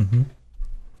quarterbacks. Mm-hmm.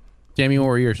 Jamie, what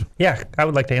were yours? Yeah, I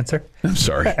would like to answer. I'm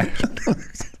sorry.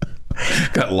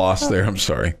 Got lost there. I'm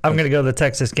sorry. I'm going to go to the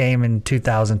Texas game in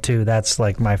 2002. That's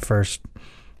like my first,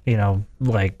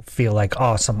 feel like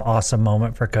awesome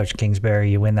moment for Coach Kingsbury.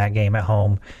 You win that game at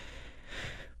home.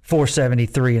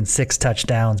 473 and 6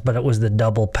 touchdowns, but it was the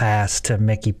double pass to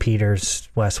Mickey Peters,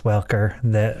 Wes Welker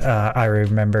that I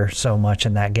remember so much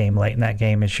in that game, late in that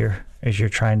game as you're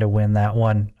trying to win that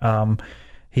one.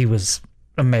 He was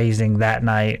amazing that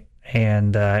night,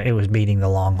 and it was beating the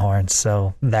Longhorns,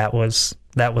 so that was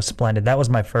splendid. That was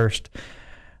my first.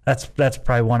 That's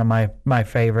probably one of my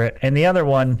favorite. And the other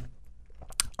one,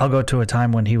 I'll go to a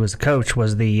time when he was a coach,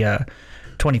 was the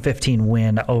 2015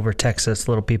 win over Texas,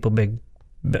 Little People Big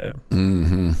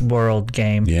World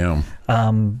game. Yeah.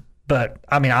 But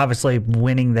I mean, obviously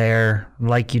winning there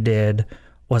like you did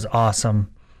was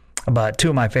awesome. But two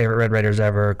of my favorite Red Raiders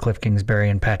ever, Kliff Kingsbury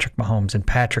and Patrick Mahomes. And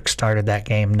Patrick started that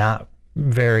game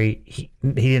he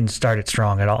didn't start it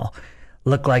strong at all.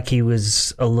 Looked like he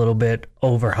was a little bit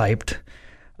overhyped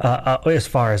as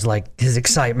far as like his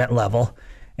excitement level,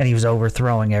 and he was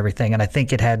overthrowing everything. And I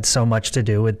think it had so much to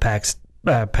do with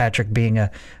Patrick being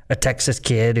a Texas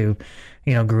kid who,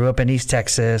 grew up in East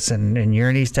Texas, and you're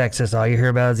in East Texas. All you hear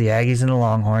about is the Aggies and the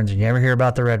Longhorns, and you never hear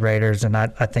about the Red Raiders. And I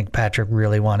think Patrick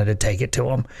really wanted to take it to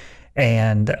him.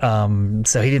 And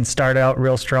so he didn't start out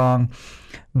real strong.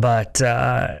 But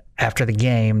after the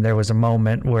game, there was a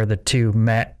moment where the two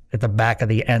met at the back of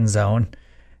the end zone.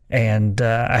 And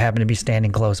I happened to be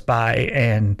standing close by,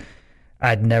 and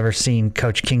I'd never seen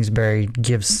Coach Kingsbury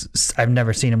I've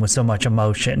never seen him with so much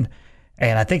emotion.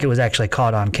 And I think it was actually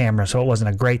caught on camera, so it wasn't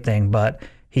a great thing, but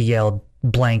he yelled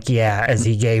blank yeah as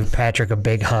he gave Patrick a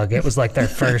big hug. It was like their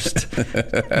first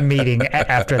meeting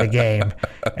after the game,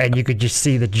 and you could just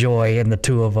see the joy in the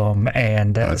two of them.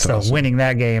 And so awesome. Winning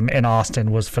that game in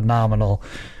Austin was phenomenal.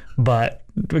 But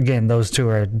again, those two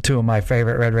are two of my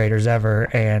favorite Red Raiders ever,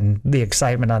 and the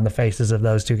excitement on the faces of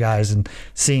those two guys and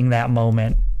seeing that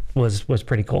moment was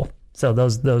pretty cool. So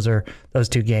those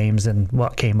two games and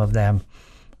what came of them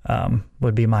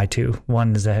would be my two.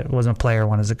 One wasn't a player,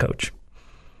 one is a coach.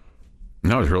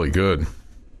 That was really good. That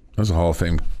was a Hall of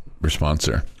Fame response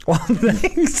there. Well,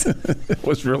 thanks. It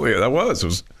was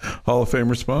Hall of Fame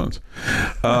response.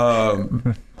 Hall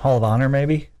of Honor,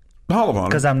 maybe? Hall of Honor.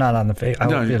 Because I'm not on the field.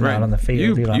 Not on the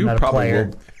field. I'm not a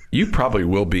player. You probably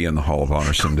will be in the Hall of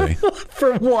Honor someday.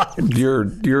 For what?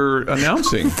 You're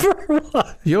announcing. For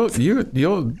what? You'll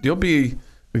be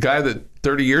the guy that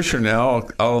 30 years from now,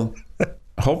 I'll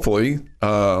hopefully,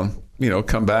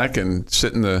 come back and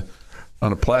sit on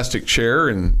a plastic chair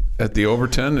and at the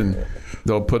Overton, and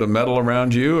they'll put a medal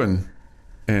around you, and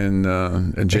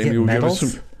Jamie will give us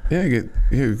some. Yeah,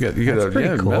 you get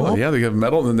a cool. medal. Yeah, they give a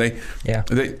medal, and then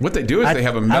what they do is they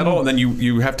have a medal, and then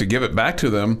you have to give it back to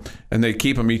them, and they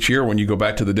keep them each year. When you go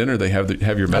back to the dinner, they have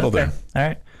your medal there. All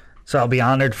right. So I'll be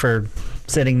honored for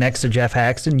sitting next to Jeff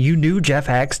Haxton. You knew Jeff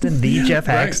Haxton, the Jeff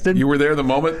Right. Haxton. You were there the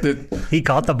moment that he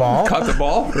caught the ball.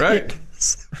 Right.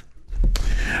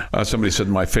 Somebody said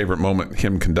my favorite moment,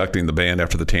 him conducting the band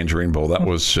after the Tangerine Bowl. That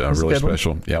was really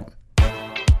special. Yep.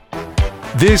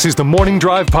 This is the Morning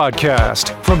Drive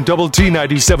Podcast from Double T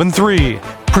 97.3,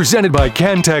 presented by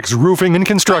Cantex Roofing and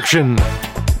Construction.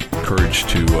 Encouraged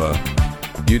to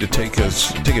you to take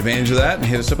advantage of that and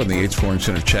hit us up on the Yates Flooring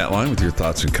Center chat line with your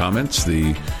thoughts and comments.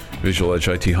 The Visual Edge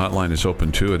IT hotline is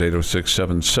open too at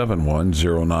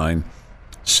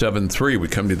 806-771-0973. We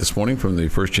come to you this morning from the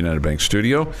First United Bank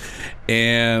studio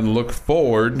and look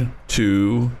forward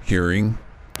to hearing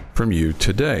from you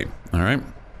today. All right.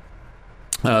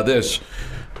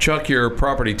 Chuck, your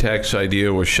property tax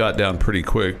idea was shot down pretty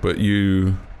quick, but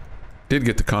you did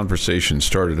get the conversation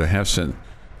started. A half-cent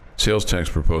sales tax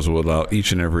proposal would allow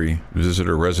each and every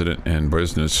visitor, resident, and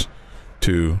business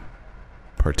to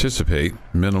participate,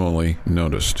 minimally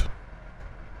noticed.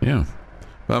 Yeah.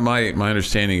 But my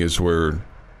understanding is we're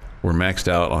maxed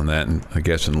out on that, and I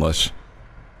guess unless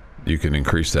you can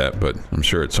increase that, but I'm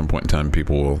sure at some point in time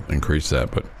people will increase that.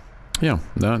 But yeah,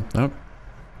 that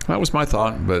was my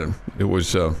thought, but it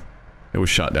was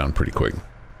shot down pretty quick.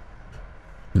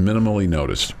 Minimally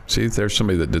noticed. See, there's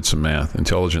somebody that did some math,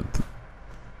 intelligent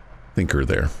thinker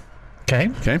there. Okay.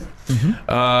 Mm-hmm.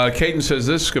 Caden says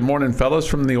this. Good morning, fellas,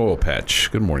 from the oil patch.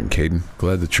 Good morning, Caden.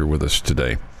 Glad that you're with us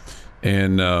today.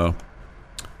 And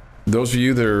those of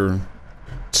you that are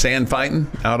sand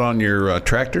fighting out on your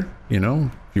tractor,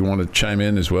 if you want to chime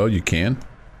in as well, you can.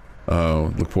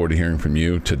 Look forward to hearing from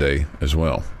you today as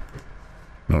well.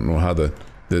 I don't know how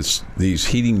these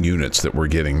heating units that we're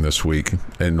getting this week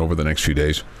and over the next few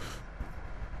days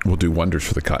will do wonders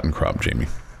for the cotton crop, Jamie.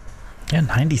 Yeah,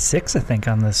 96, I think,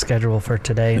 on the schedule for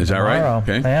today. Is that tomorrow. right?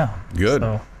 Okay. Yeah.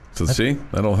 Good. So see,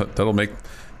 that'll make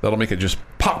it just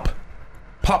pop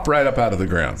right up out of the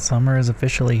ground. Summer is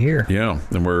officially here. Yeah,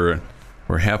 and we're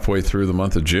halfway through the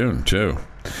month of June too.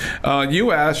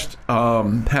 You asked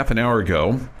half an hour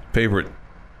ago, favorite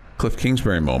Kliff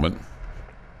Kingsbury moment.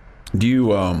 Do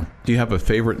you have a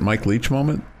favorite Mike Leach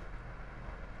moment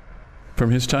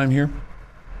from his time here?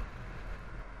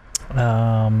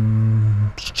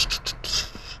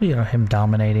 Him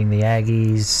dominating the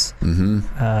Aggies.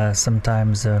 Mm-hmm.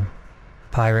 Sometimes a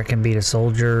pirate can beat a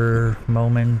soldier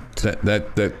moment.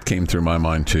 That came through my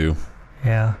mind too.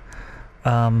 Yeah.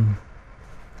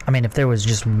 If there was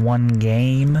just one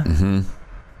game, mm-hmm.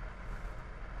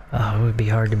 It would be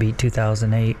hard to beat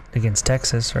 2008 against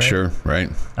Texas, right? Sure, right.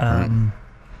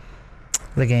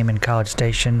 The game in College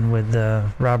Station with the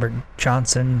Robert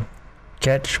Johnson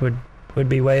catch would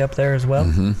be way up there as well.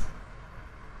 Mm-hmm.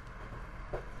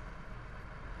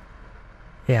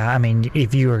 Yeah,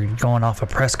 if you were going off of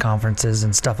press conferences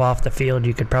and stuff off the field,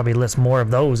 you could probably list more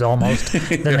of those almost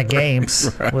than the games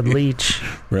right. with Leach.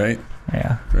 Right.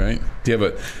 Yeah. Right.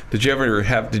 Did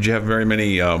you have very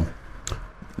many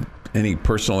any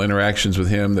personal interactions with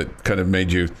him that kind of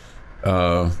made you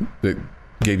that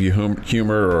gave you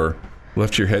humor or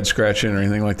left your head scratching or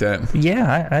anything like that?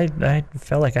 Yeah, I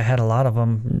felt like I had a lot of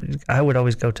them. I would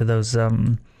always go to those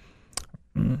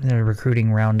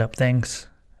recruiting roundup things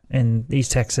in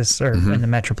East Texas or mm-hmm. in the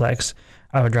Metroplex.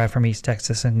 I would drive from East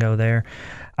Texas and go there.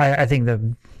 I think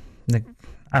the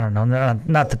I don't know,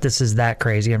 not that this is that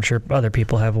crazy. I'm sure other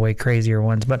people have way crazier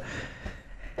ones, but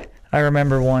I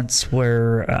remember once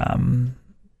where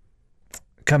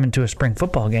coming to a spring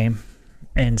football game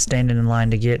and standing in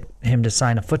line to get him to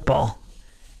sign a football.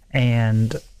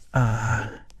 And I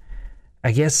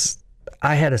guess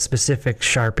I had a specific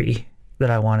Sharpie that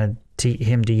I wanted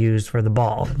him to use for the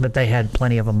ball, but they had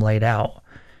plenty of them laid out.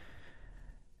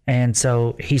 And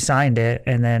so he signed it,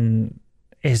 and then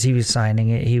as he was signing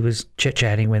it, he was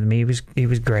chit-chatting with me. He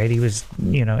was great. He was,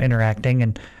 interacting,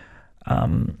 and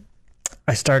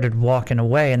I started walking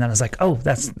away, and then I was like, "Oh,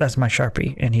 that's my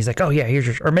Sharpie." And he's like, "Oh yeah, here's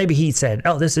your," or maybe he said,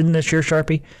 "Oh, isn't this your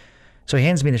Sharpie?" So he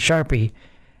hands me the Sharpie,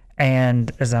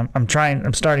 and as I'm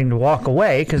starting to walk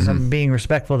away because mm-hmm. I'm being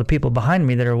respectful of the people behind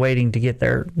me that are waiting to get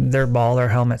their ball or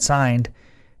helmet signed.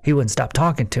 He wouldn't stop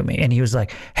talking to me, and he was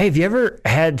like, "Hey, have you ever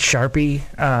had Sharpie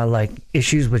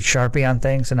issues with Sharpie on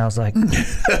things?" And I was like, "Not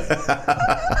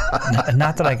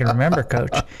that I can remember,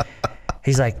 Coach."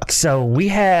 He's like, so we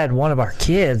had one of our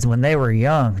kids when they were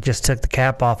young, just took the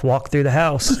cap off, walked through the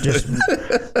house, just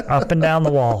up and down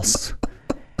the walls.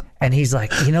 And he's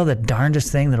like, the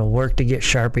darndest thing that'll work to get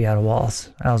Sharpie out of walls.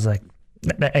 I was like,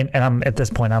 and I'm at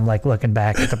this point, I'm like looking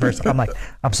back at the person. I'm like,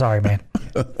 I'm sorry, man.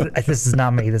 This is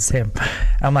not me. This is him.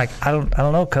 I'm like, I don't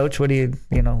know, Coach. What do you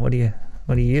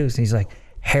use? And he's like,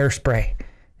 hairspray.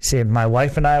 See, my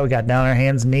wife and I, we got down on our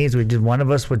hands and knees. One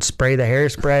of us would spray the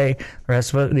hairspray. The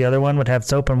rest of the other one would have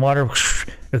soap and water.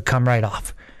 It would come right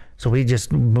off. So we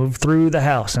just moved through the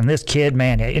house. And this kid,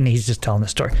 man, and he's just telling the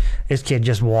story. This kid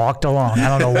just walked along.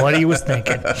 I don't know what he was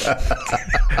thinking.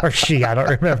 Or she, I don't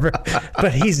remember.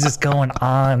 But he's just going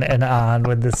on and on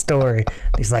with the story.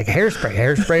 He's like,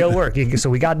 hairspray will work. So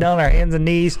we got down on our hands and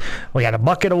knees. We had a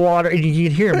bucket of water. And you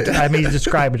can hear him. He's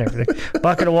describing everything.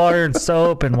 Bucket of water and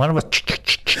soap. And one of us,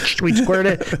 we'd squirt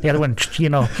it. The other one,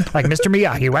 like Mr.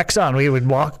 Miyagi, wax on. We would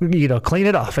walk, clean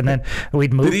it off. And then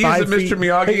we'd move 5 feet. Did he use a Mr.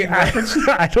 Miyagi reference?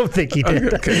 I don't think he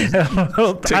did. Okay.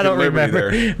 I don't remember.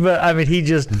 There. But he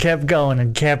just kept going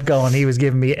and kept going. He was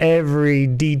giving me every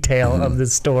detail of the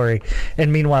story.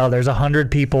 And meanwhile, there's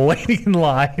 100 people waiting in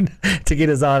line to get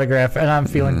his autograph, and I'm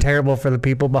feeling terrible for the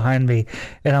people behind me.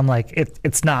 And I'm like, it's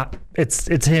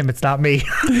him, it's not me.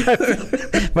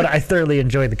 But I thoroughly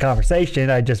enjoyed the conversation.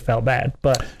 I just felt bad.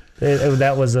 But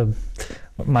that was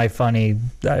my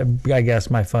funniest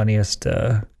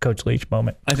Coach Leach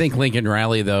moment. I think Lincoln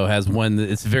Raleigh, though, has one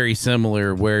that's very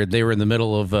similar where they were in the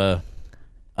middle of a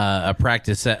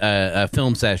practice, a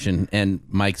film session, and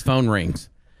Mike's phone rings.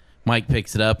 Mike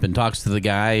picks it up and talks to the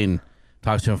guy and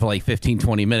talks to him for like 15,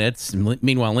 20 minutes. And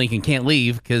meanwhile, Lincoln can't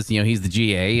leave because, he's the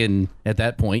GA, and at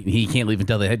that point, he can't leave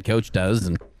until the head coach does.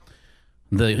 And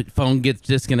the phone gets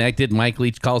disconnected. Mike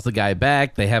Leach calls the guy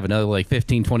back. They have another like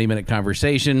 15, 20-minute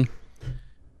conversation.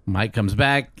 Mike comes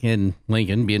back, and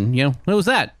Lincoln being, what was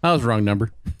that? I was wrong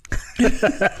number.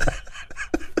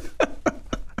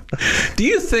 Do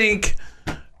you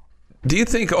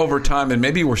think over time, and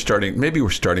maybe we're starting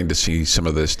to see some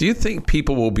of this, do you think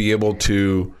people will be able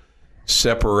to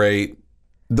separate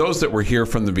those that were here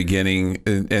from the beginning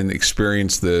and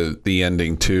experience the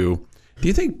ending too? Do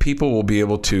you think people will be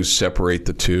able to separate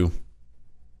the two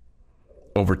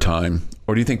over time?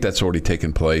 Or do you think that's already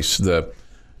taken place? The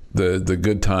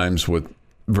good times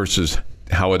versus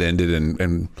how it ended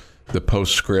and the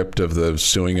postscript of the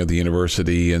suing of the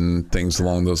university and things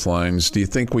along those lines. Do you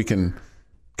think we can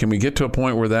we get to a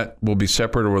point where that will be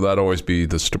separate, or will that always be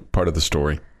part of the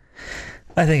story?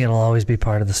 I think it'll always be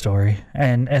part of the story.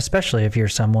 And especially if you're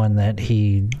someone that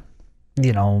he,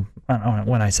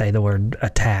 when I say the word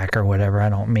attack or whatever, I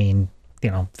don't mean,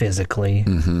 physically,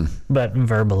 but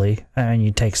verbally. And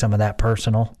you take some of that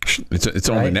personal. It's right?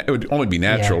 only, it would only be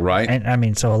natural, right?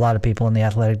 And so a lot of people in the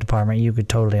athletic department, you could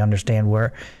totally understand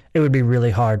where it would be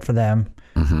really hard for them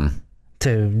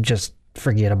to just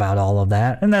forget about all of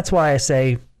that. And that's why I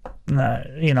say,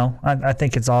 I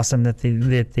think it's awesome that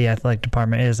the athletic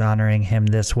department is honoring him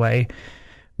this way,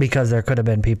 because there could have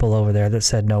been people over there that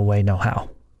said no way, no how.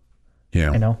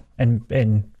 Yeah.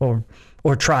 Or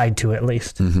tried to at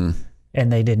least. And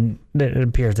they didn't. It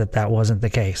appears that wasn't the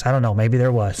case. I don't know. Maybe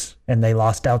there was, and they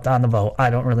lost out on the vote. I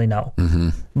don't really know.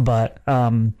 But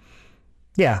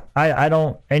yeah, I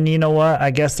don't. And you know what?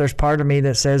 I guess there's part of me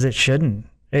that says it shouldn't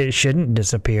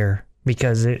disappear,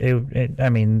 because it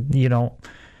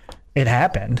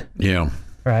happened. Yeah.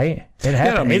 Right? It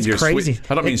happened. It's crazy.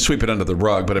 I don't mean sweep it under the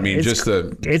rug, but I mean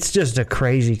it's just a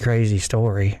crazy, crazy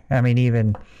story. I mean,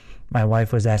 even my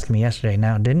wife was asking me yesterday,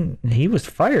 he was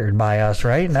fired by us,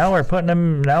 right? Now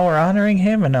we're honoring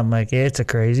him. And I'm like, it's a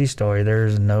crazy story.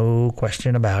 There's no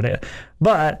question about it.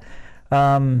 But,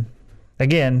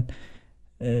 again,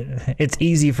 it's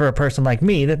easy for a person like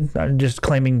me that I'm just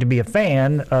claiming to be a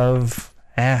fan of,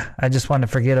 I just want to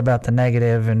forget about the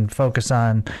negative and focus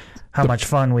on how much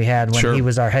fun we had when he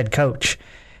was our head coach.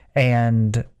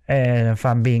 And if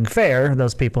I'm being fair,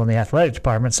 those people in the athletic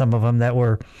department, some of them that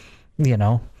were,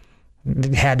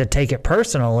 had to take it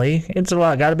personally,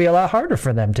 got to be a lot harder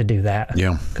for them to do that.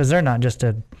 Yeah. Because they're not just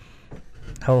a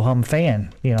ho-hum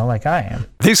fan, like I am.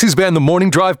 This has been the Morning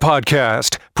Drive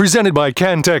Podcast, presented by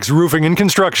Cantex Roofing and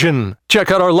Construction. Check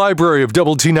out our library of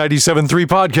Double T 97.3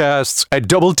 podcasts at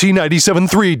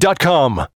doublet97.3.com.